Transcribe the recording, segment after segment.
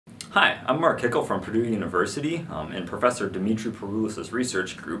Hi, I'm Mark Hickle from Purdue University in Professor Dimitri Peroulis'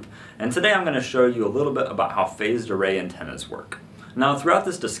 research group, and today I'm going to show you a little bit about how phased array antennas work. Now, throughout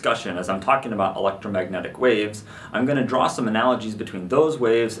this discussion, as I'm talking about electromagnetic waves, I'm going to draw some analogies between those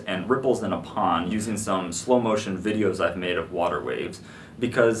waves and ripples in a pond using some slow motion videos I've made of water waves,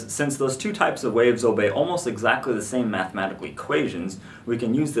 because since those two types of waves obey almost exactly the same mathematical equations, we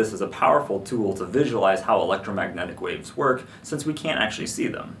can use this as a powerful tool to visualize how electromagnetic waves work since we can't actually see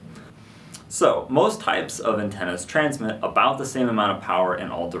them. So, most types of antennas transmit about the same amount of power in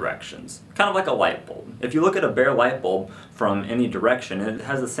all directions, kind of like a light bulb. If you look at a bare light bulb from any direction, it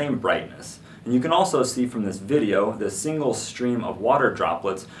has the same brightness. And you can also see from this video, this single stream of water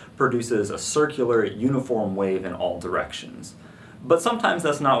droplets produces a circular, uniform wave in all directions. But sometimes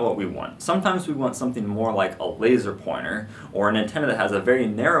that's not what we want. Sometimes we want something more like a laser pointer, or an antenna that has a very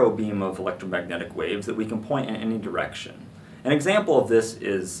narrow beam of electromagnetic waves that we can point in any direction. An example of this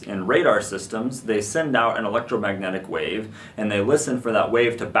is in radar systems. They send out an electromagnetic wave and they listen for that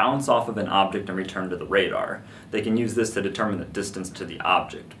wave to bounce off of an object and return to the radar. They can use this to determine the distance to the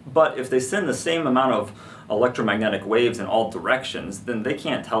object. But if they send the same amount of electromagnetic waves in all directions, then they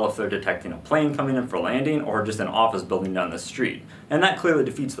can't tell if they're detecting a plane coming in for landing or just an office building down the street. And that clearly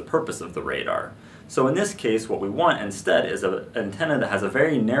defeats the purpose of the radar. So in this case, what we want instead is an antenna that has a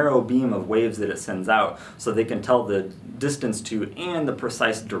very narrow beam of waves that it sends out so they can tell the distance to and the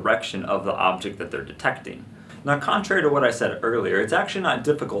precise direction of the object that they're detecting. Now, contrary to what I said earlier, it's actually not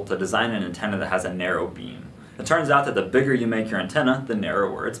difficult to design an antenna that has a narrow beam. It turns out that the bigger you make your antenna, the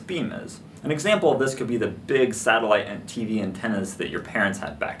narrower its beam is. An example of this could be the big satellite and TV antennas that your parents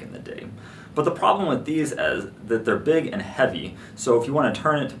had back in the day. But the problem with these is that they're big and heavy, so if you want to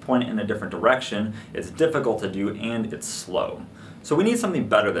turn it to point it in a different direction, it's difficult to do and it's slow. So we need something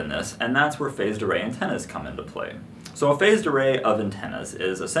better than this, and that's where phased array antennas come into play. So a phased array of antennas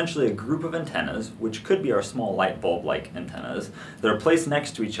is essentially a group of antennas, which could be our small light bulb-like antennas, that are placed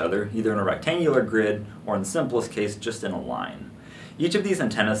next to each other, either in a rectangular grid, or in the simplest case, just in a line. Each of these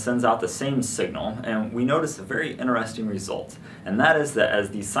antennas sends out the same signal, and we notice a very interesting result, and that is that as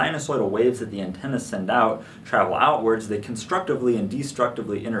the sinusoidal waves that the antennas send out travel outwards, they constructively and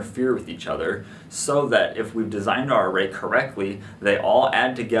destructively interfere with each other, so that if we've designed our array correctly, they all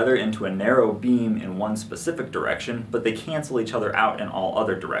add together into a narrow beam in one specific direction, but they cancel each other out in all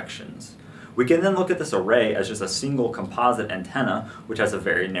other directions. We can then look at this array as just a single composite antenna, which has a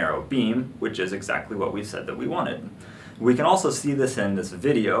very narrow beam, which is exactly what we said that we wanted. We can also see this in this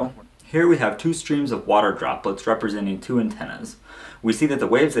video. Here we have two streams of water droplets representing two antennas. We see that the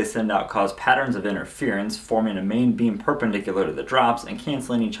waves they send out cause patterns of interference, forming a main beam perpendicular to the drops and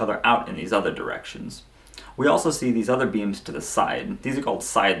canceling each other out in these other directions. We also see these other beams to the side. These are called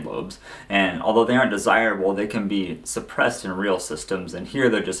side lobes, and although they aren't desirable, they can be suppressed in real systems, and here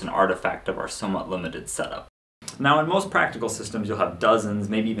they're just an artifact of our somewhat limited setup. Now, in most practical systems, you'll have dozens,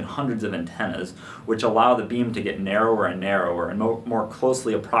 maybe even hundreds of antennas, which allow the beam to get narrower and narrower and more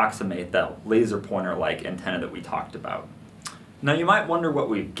closely approximate that laser pointer-like antenna that we talked about. Now, you might wonder what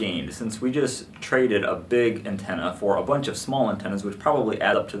we've gained, since we just traded a big antenna for a bunch of small antennas, which probably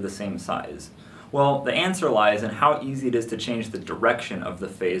add up to the same size. Well, the answer lies in how easy it is to change the direction of the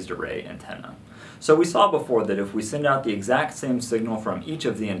phased array antenna. So we saw before that if we send out the exact same signal from each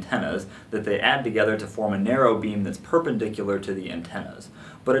of the antennas, that they add together to form a narrow beam that's perpendicular to the antennas.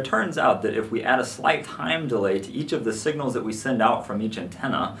 But it turns out that if we add a slight time delay to each of the signals that we send out from each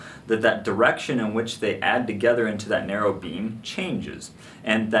antenna, that direction in which they add together into that narrow beam changes.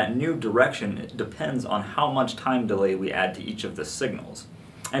 And that new direction depends on how much time delay we add to each of the signals.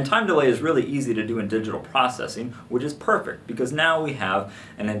 And time delay is really easy to do in digital processing, which is perfect because now we have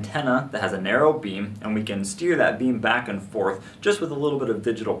an antenna that has a narrow beam and we can steer that beam back and forth just with a little bit of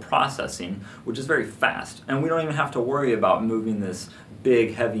digital processing, which is very fast. And we don't even have to worry about moving this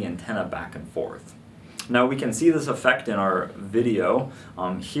big, heavy antenna back and forth. Now we can see this effect in our video.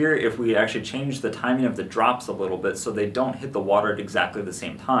 Here, if we actually change the timing of the drops a little bit so they don't hit the water at exactly the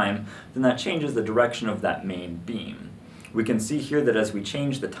same time, then that changes the direction of that main beam. We can see here that as we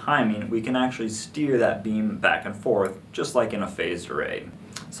change the timing, we can actually steer that beam back and forth, just like in a phased array.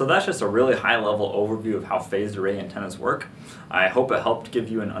 So that's just a really high-level overview of how phased array antennas work. I hope it helped give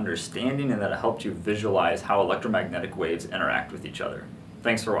you an understanding and that it helped you visualize how electromagnetic waves interact with each other.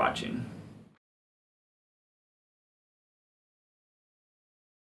 Thanks for watching.